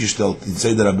at Ois Gestalt in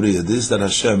Seder Abriya. This is that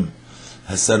Hashem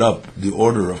has set up the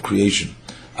order of creation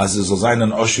as there is Zayin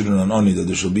and Oshir and an Oni, that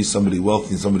there should be somebody wealthy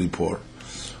and somebody poor.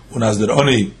 And as the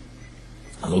Oni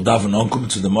will daven onkum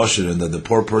to the Mosher, and that the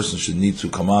poor person should need to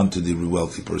come on to the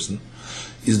wealthy person,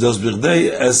 is das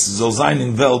birdei es soll sein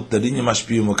in Welt that in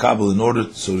mashpiu makabel, in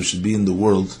order so it should be in the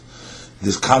world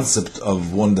this concept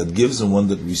of one that gives and one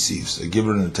that receives, a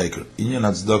giver and a taker. Inyan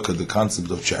hatzdaka, the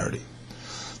concept of charity.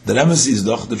 The remes is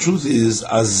doch, the truth is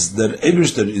as der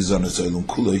Eberster is on esoilum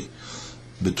kulei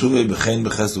betuvei bechein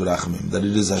bechesed v'rachamim, that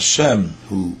it is Hashem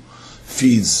who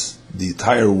feeds the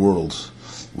entire world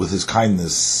with His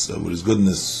kindness, with His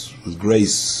goodness, with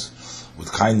grace, with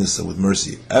kindness and with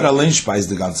mercy. Alein speist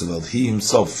the ganze Welt. He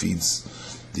Himself feeds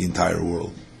the entire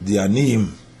world. The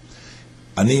anim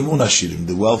unashirim,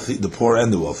 the wealthy, the poor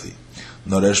and the wealthy.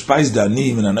 Nor speist the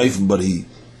anim in an oifen, but He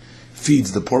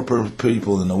feeds the poor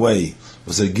people in a way.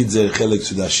 Was gives their chelik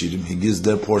to the ashirim. He gives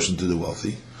their portion to the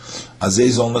wealthy. As they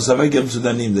to the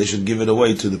anim, they should give it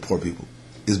away to the poor people.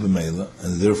 Is b'meila,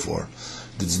 and therefore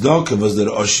the tzedakah was their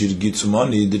ashir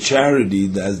gitzumani, the charity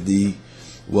that the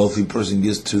wealthy person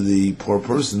gives to the poor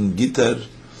person, gitar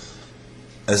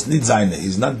as nit zayne,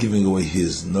 he's not giving away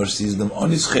his, nor sees them on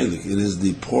his chelik. It is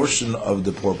the portion of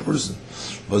the poor person.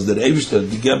 Was that Eivishter,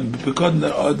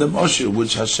 because them ashir,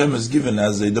 which Hashem has given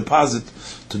as a deposit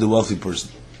to the wealthy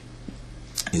person.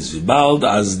 Is vibald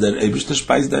as der Eibishter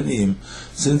speist danim,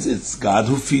 since it's God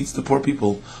who feeds the poor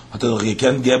people. So He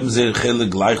could have given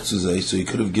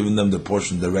them the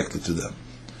portion directly to them.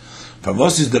 How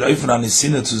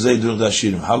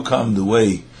come the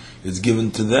way it's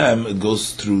given to them, it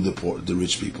goes through the poor, the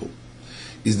rich people?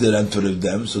 Is there enter of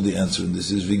them? So the answer in this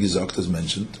is Vigizakt, as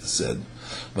mentioned, said.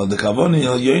 Well, the Kavoni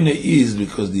Yoine is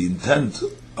because the intent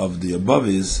of the above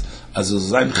is as a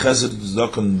zayin chesed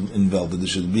tzedakah in Welt, that there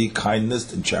should be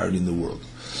kindness and charity in the world.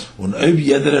 And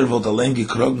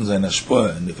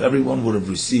if everyone would have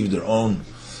received their own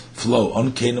flow,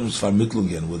 on kenems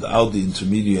vermittlungen, without the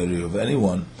intermediary of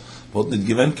anyone, there would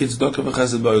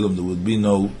be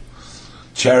no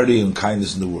charity and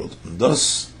kindness in the world. And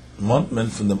thus,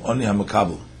 meant from them oni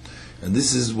hamakabel. And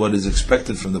this is what is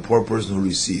expected from the poor person who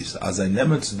receives. As I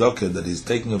nemet tzedakah, that is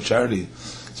taking of charity,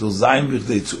 so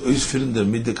it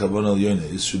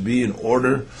should be in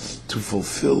order to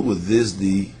fulfill with this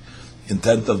the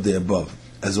intent of the above.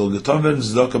 as all getoven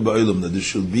tzedakah ba'olam, that there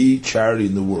should be charity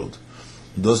in the world.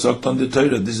 Those on the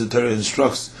Torah, this is the Torah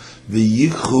instructs,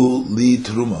 v'yichu li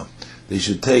truma. They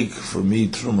should take for me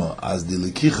truma as the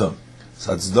likicha,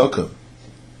 tzedakah.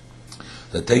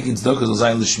 That taking tzedakah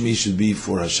zayin l'shmi should be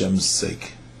for Hashem's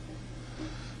sake.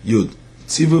 Yud.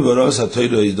 Tzivu v'ros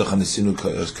ha-Torah is dochanisinu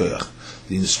koyach.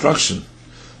 The instruction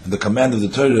and the command of the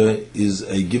Torah is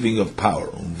a giving of power.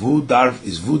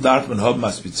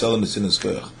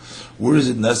 Where is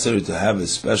it necessary to have a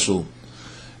special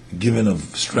giving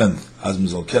of strength?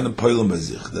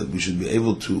 That we should be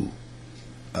able to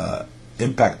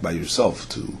impact by yourself,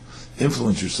 to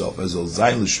influence yourself, as al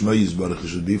zayin l'shmo yizbarach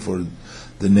should be for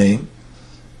the name.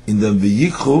 In them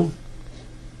v'yikhu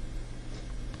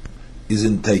is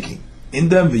in taking. In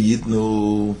them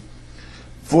v'yitnu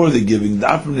for the giving. We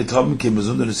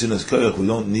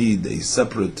don't need a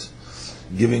separate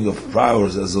giving of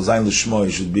powers as al zayin l'shmo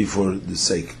should be for the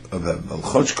sake of heaven. Al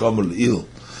choch kamul il.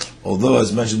 Although,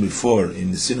 as mentioned before,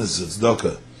 in the sinas of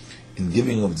tzedakah, in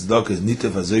giving of tzedakah is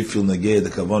nitef azoyfil nagei the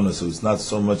kavanah, so it's not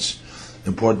so much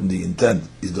important the intent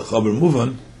is the chaber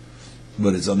muvan,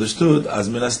 but it's understood as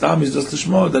min hastam is just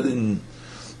l'shmo that in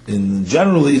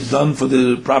generally it's done for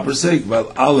the proper sake.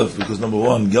 Well, aleph, because number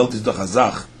one, geld is the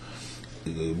chazach.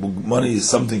 Money is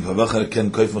something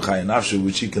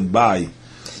which he can buy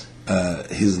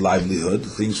his livelihood,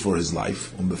 things for his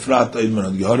life.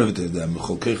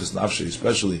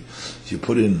 Especially if you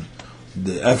put in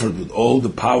the effort with all the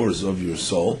powers of your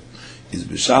soul, is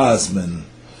b'shas men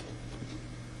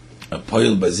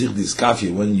apoyel bazich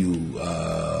diskafi, when you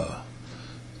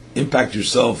impact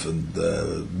yourself and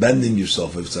bending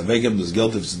yourself. If tzavegem does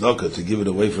geld of tzedakah to give it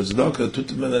away for tzedakah,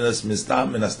 tutim menas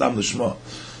mistam menastam l'shmo.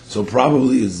 So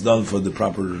probably it's done for the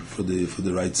proper, for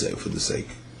the right sake, for the sake.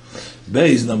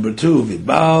 Base number 2,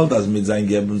 v'bal das mit zayin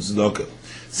geben tzedakah.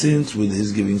 Since with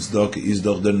his giving tzedakah is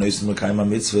doch der neus mekayim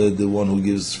mitzvah, the one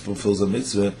who fulfills a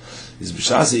mitzvah, is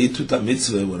b'shas he tut a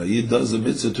mitzvah. When he does a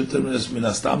mitzvah, tut min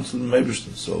hastam to the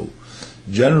Meibishter. So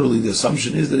generally the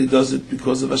assumption is that he does it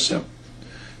because of Hashem.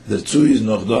 The two is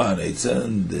noch da an eitzah,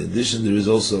 and in addition there is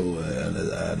also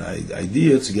an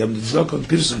idea to give the tzedakah on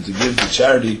person, to give the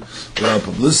charity without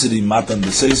publicity, matan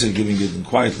b'seiser, giving it in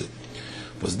quietly.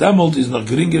 But damalt is noch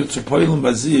geringer to poilen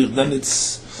bazir, then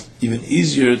it's even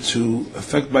easier to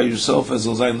affect by yourself as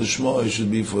al zayin l'shmo, it should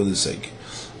be for the sake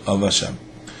of Hashem.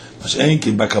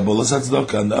 Mash'enkin b'kabbalas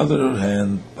tzedakah, on the other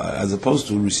hand, as opposed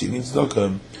to receiving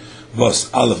tzedakah, was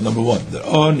aleph, number 1, there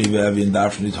are nivavin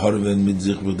darfnit harven mit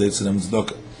zich b'deitzenem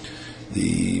tzedakah.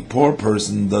 The poor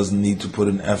person doesn't need to put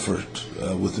an effort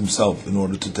with himself in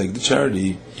order to take the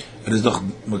charity. It is doch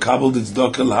makabel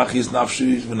tzedakah l'achis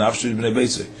nafshi v'nafshi b'nei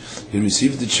beisei. He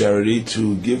received the charity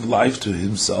to give life to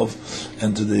himself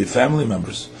and to the family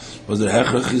members. Was der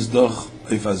hechrach is doch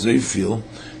if I feel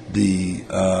the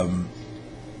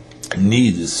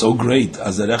need is so great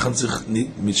as rechnet sich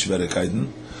nicht mit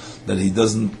Schwierigkeiten, that he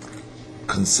doesn't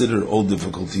consider all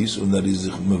difficulties, and that he's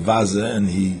mevaze, and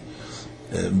he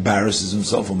embarrasses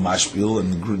himself or mashpil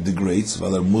and degrades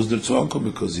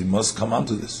because he must come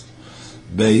onto this.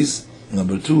 Base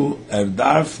number 2,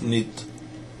 darf nit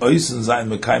oisen sein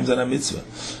mekayim seiner mitzvah.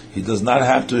 He does not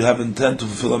have to have intent to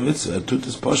fulfill a mitzvah. Tut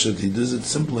is poshet. He does it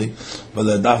simply, but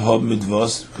darf hob mit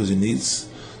was, because he needs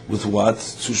with what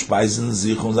zu speisen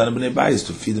sich und seine bnei bayis,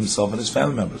 to feed himself and his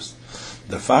family members.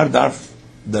 Der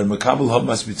mekabel hob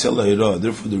must be tell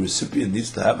therefore the recipient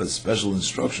needs to have a special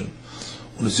instruction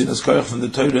from the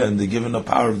Torah and the given up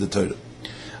power of the Torah.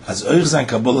 As euch sein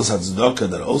kabbalas tzedakah,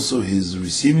 that also his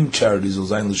receiving charities or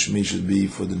zayin l'shmi should be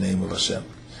for the name of Hashem.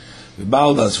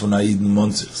 V'baldas von ha'idin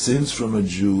monzich, since from a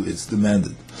Jew it's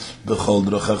demanded, b'chol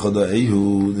drachecha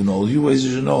da'ehu, in all your ways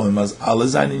you should know him, as alle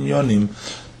zayin inyonim,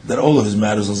 that all of his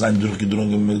matters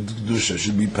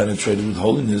should be penetrated with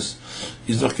holiness.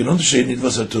 So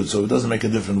it doesn't make a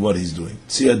difference what he's doing.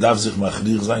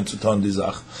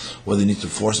 Whether he needs to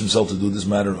force himself to do this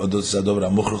matter, or this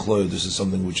is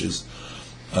something which is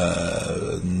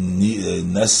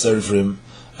necessary for him.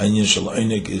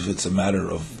 If it's a matter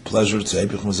of pleasure, or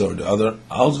the other,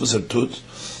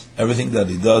 everything that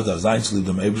he does,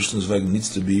 needs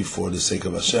to be for the sake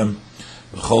of Hashem.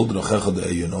 In all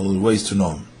the ways to know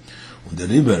him. And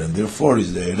therefore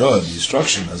is the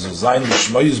instruction as a zayin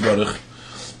l'shmo yizbarach,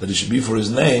 that it should be for his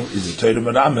name, is the Torah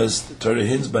merames. The Torah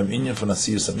hints by inyan from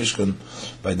asiyas hamishkan,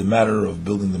 by the matter of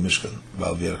building the Mishkan.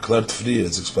 While we are clear free,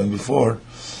 as explained before,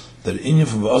 that inyan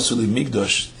from v'asuli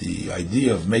migdosh, the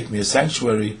idea of make me a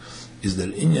sanctuary, is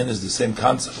that inyan is the same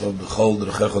concept of b'chol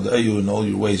d'rechecha d'eyu, in all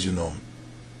your ways you know him.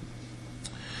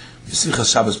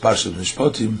 Yisichas Shabbos Parshat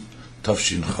Mishpatim,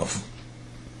 Tafshin Chav.